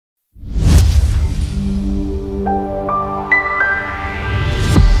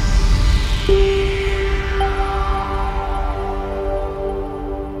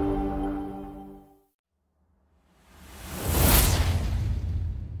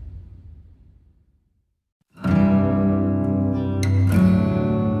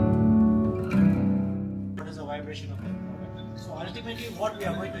what we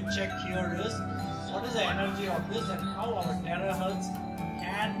are going to check here is what is the energy of this and how our terahertz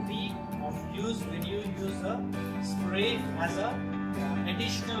can be of use when you use a spray as a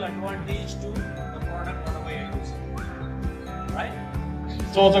additional advantage to the product whatever you are using, right?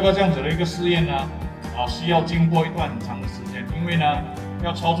 做这个这样子的一个试验呢，需要经过一段很长的时间，因为呢，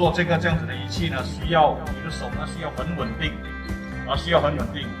要操作这个这样子的仪器呢，需要你的手呢需要很稳定，需要很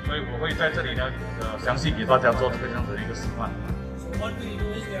稳定，所以我会在这里呢，详细给大家做这个这样子的一个示范。So what we do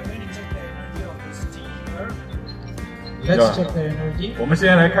is we are going to check the energy of this tea here. Let's check the energy. 我们现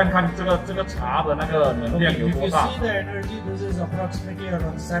在来看看这个茶的那个能量有多大。If you see the energy, this is approximately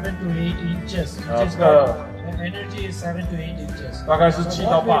around 7 to 8 inches. The energy is 7 to 8 inches. 大概是7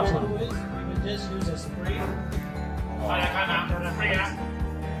到8寸。So what we will do is we will just use a spray. 大家看啊 ，spray 啊，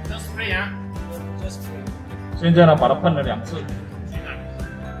这 spray 啊 ，just spray. 现在呢，把它喷了2次。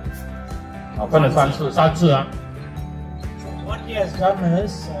喷了3次啊。So what he has done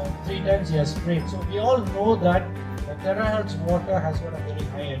is 3 times he has sprayed. So we all know that the Terahertz water has got a very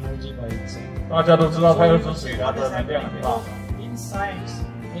high energy by itself. 大家都知道Terahertz水它的能量很大。In science,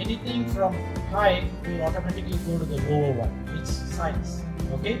 anything from high will automatically go to the lower one. It's science.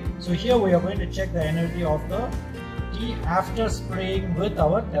 Okay. So here we are going to check the energy of the tea after spraying with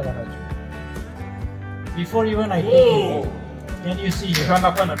our Terahertz. Before even I take it, can you see? 你看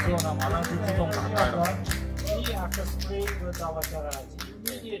它喷了之后呢，马上就自动打开了。 Tea after spraying with our Terahertz,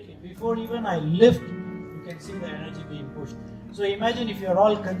 immediately before even I lift, you can see the energy being pushed. So imagine if you are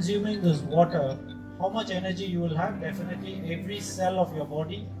all consuming this water, how much energy you will have? Definitely every cell of your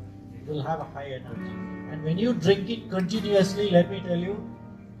body will have a high energy. And when you drink it continuously, let me tell you,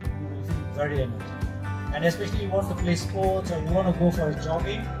 you will feel very energetic. And especially you want to play sports or you want to go for a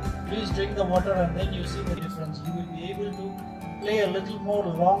jogging, please drink the water and then you see the difference. You will be able to play a little more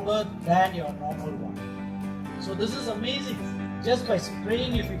longer than your normal one. So this is amazing. Just by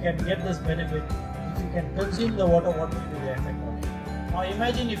spraying, if you can get this benefit, if you can consume the water, what will be the effect of it? Now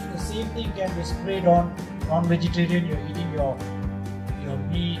imagine if the same thing can be sprayed on non-vegetarian, you're eating your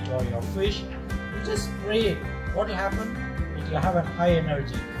meat or your fish, you just spray it. What will happen? It will have a high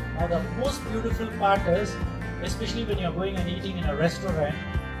energy. Now the most beautiful part is, especially when you're going and eating in a restaurant,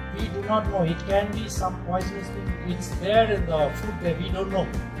 we do not know. It can be some poisonous thing. It's there in the food that we don't know.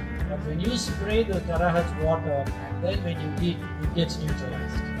 But when you spray the Terahertz water and then when you eat, it gets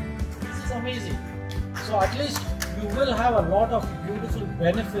neutralized. This is amazing. So at least you will have a lot of beautiful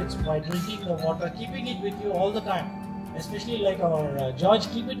benefits by drinking the water, keeping it with you all the time. Especially like our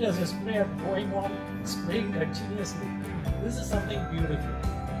George, keep it as a sprayer going on, spraying continuously. This is something beautiful.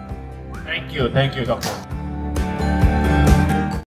 Thank you, Doctor.